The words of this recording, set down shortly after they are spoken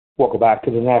Welcome back to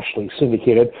the nationally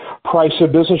syndicated Price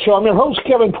of Business Show. I'm your host,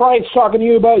 Kevin Price, talking to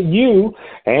you about you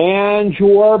and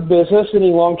your business.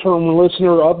 Any long-term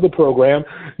listener of the program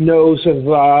knows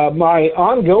of my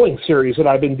ongoing series that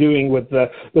I've been doing with the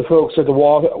folks at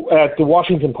the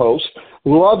Washington Post.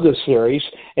 Love this series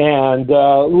and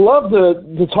love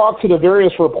to talk to the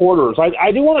various reporters.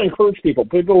 I do want to encourage people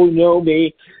who know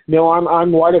me know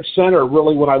I'm right of center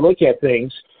really when I look at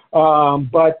things.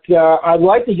 But I'd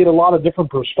like to get a lot of different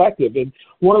perspective. And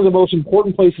one of the most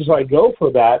important places I go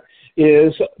for that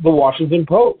is the Washington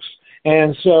Post.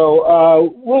 And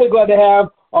so really glad to have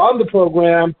on the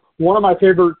program one of my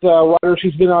favorite writers.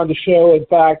 She's been on the show, in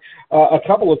fact, a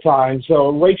couple of times.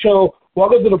 So, Rachel,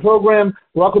 welcome to the program.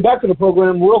 Welcome back to the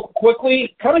program. Real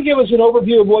quickly, kind of give us an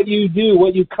overview of what you do,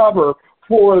 what you cover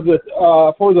for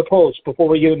the Post before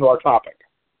we get into our topic.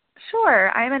 Sure.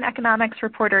 I'm an economics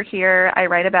reporter here. I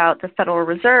write about the Federal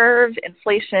Reserve,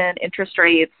 inflation, interest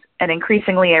rates, and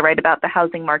increasingly I write about the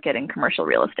housing market and commercial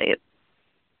real estate.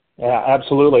 Yeah,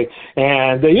 absolutely.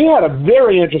 And you had a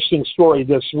very interesting story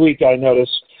this week, I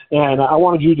noticed, and I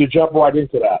wanted you to jump right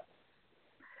into that.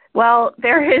 Well,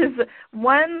 there is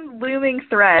one looming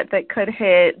threat that could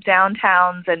hit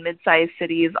downtowns and mid-sized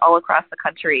cities all across the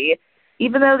country,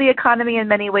 even though the economy in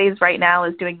many ways right now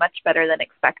is doing much better than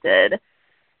expected.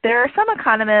 There are some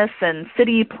economists and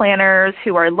city planners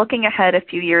who are looking ahead a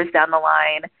few years down the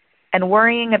line and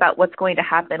worrying about what's going to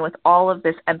happen with all of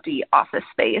this empty office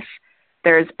space.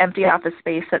 There's empty office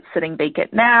space that's sitting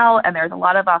vacant now, and there's a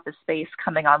lot of office space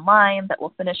coming online that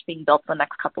will finish being built in the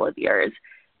next couple of years.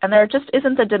 And there just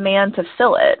isn't the demand to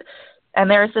fill it. And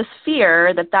there's this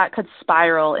fear that that could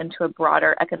spiral into a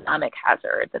broader economic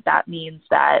hazard, that means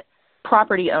that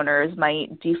property owners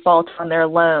might default on their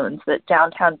loans, that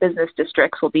downtown business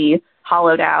districts will be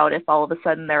hollowed out if all of a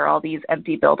sudden there are all these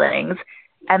empty buildings,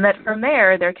 and that from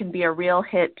there can be a real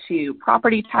hit to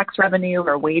property tax revenue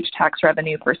or wage tax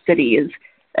revenue for cities.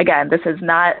 Again, this has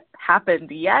not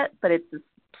happened yet, but it's a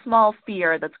small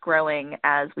fear that's growing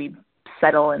as we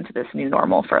settle into this new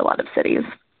normal for a lot of cities.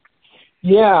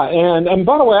 Yeah, and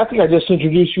by the way, I think I just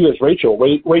introduced you as Rachel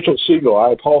Siegel.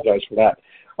 I apologize for that.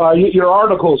 Your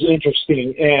article is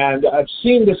interesting, and I've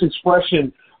seen this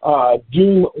expression,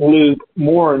 doom loop,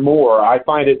 more and more. I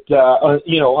find it,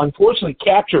 unfortunately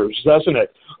captures, doesn't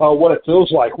it, what it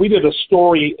feels like. We did a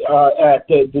story at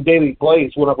the Daily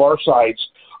Blaze, one of our sites,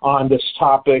 on this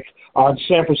topic, on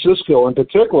San Francisco in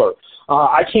particular.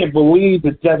 I can't believe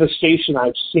the devastation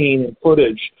I've seen in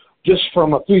footage just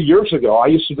from a few years ago. I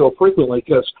used to go frequently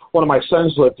because one of my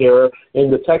sons lived there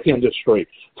in the tech industry.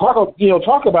 Talk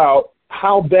about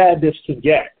how bad this can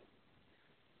get.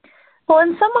 Well,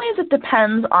 in some ways it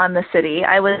depends on the city.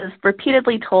 I was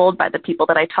repeatedly told by the people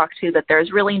that I talked to that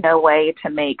there's really no way to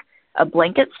make a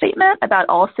blanket statement about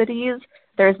all cities.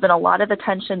 There's been a lot of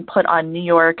attention put on New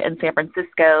York and San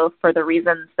Francisco for the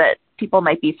reasons that people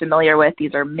might be familiar with.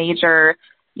 These are major,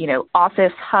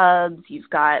 office hubs. You've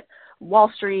got Wall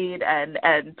Street and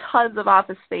tons of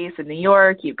office space in New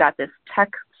York. You've got this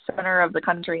tech center of the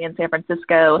country in San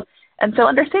Francisco. And so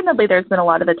understandably, there's been a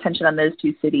lot of attention on those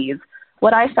two cities.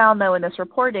 What I found, though, in this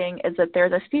reporting is that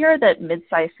there's a fear that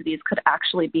mid-sized cities could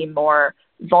actually be more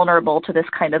vulnerable to this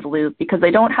kind of loop because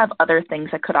they don't have other things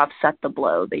that could offset the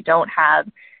blow. They don't have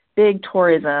big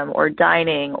tourism or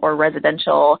dining or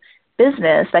residential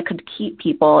business that could keep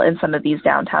people in some of these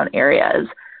downtown areas.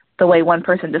 The way one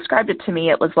person described it to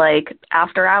me, it was like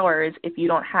after hours, if you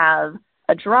don't have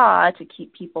a draw to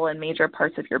keep people in major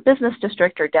parts of your business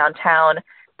district or downtown,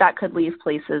 that could leave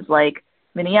places like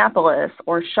Minneapolis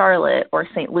or Charlotte or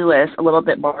St. Louis a little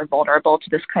bit more vulnerable to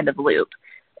this kind of loop.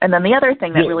 And then the other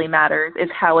thing that really matters is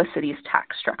how a city's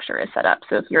tax structure is set up.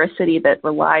 So if you're a city that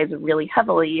relies really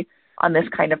heavily on this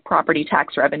kind of property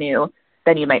tax revenue,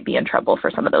 then you might be in trouble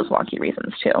for some of those wonky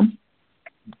reasons too.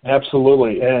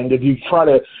 Absolutely. And if you try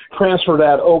to transfer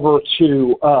that over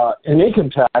to an income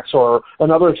tax or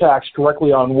another tax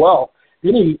directly on wealth,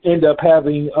 then you end up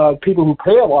having people who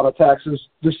pay a lot of taxes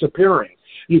disappearing.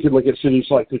 You can look at cities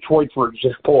like Detroit, for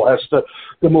example, as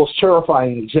the most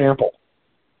terrifying example.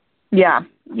 Yeah.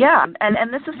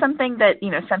 And this is something that,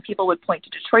 some people would point to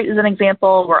Detroit as an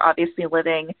example. We're obviously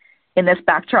living in this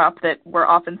backdrop that we're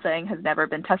often saying has never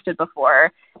been tested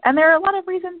before. And there are a lot of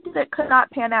reasons that could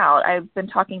not pan out. I've been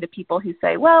talking to people who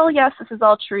say, well, yes, this is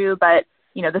all true, but,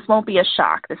 this won't be a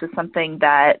shock. This is something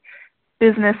that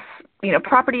business,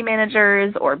 property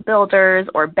managers or builders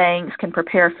or banks can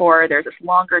prepare for. There's this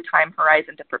longer time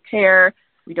horizon to prepare.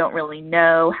 We don't really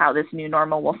know how this new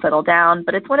normal will settle down,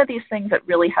 but it's one of these things that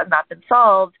really has not been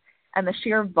solved. And the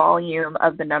sheer volume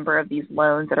of the number of these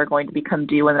loans that are going to become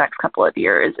due in the next couple of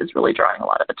years is really drawing a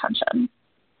lot of attention.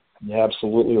 Yeah,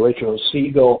 absolutely. Rachel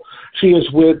Siegel. She is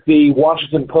with the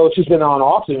Washington Post. She's been on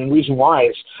often, and the reason why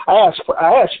is I asked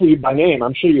for you by name.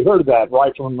 I'm sure you heard of that,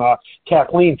 right, from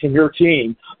Kathleen, from your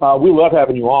team. We love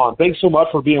having you on. Thanks so much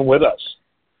for being with us.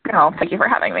 Oh, thank you for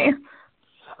having me.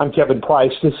 I'm Kevin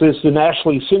Price. This is the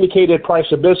nationally syndicated Price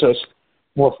of Business.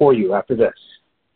 More for you after this.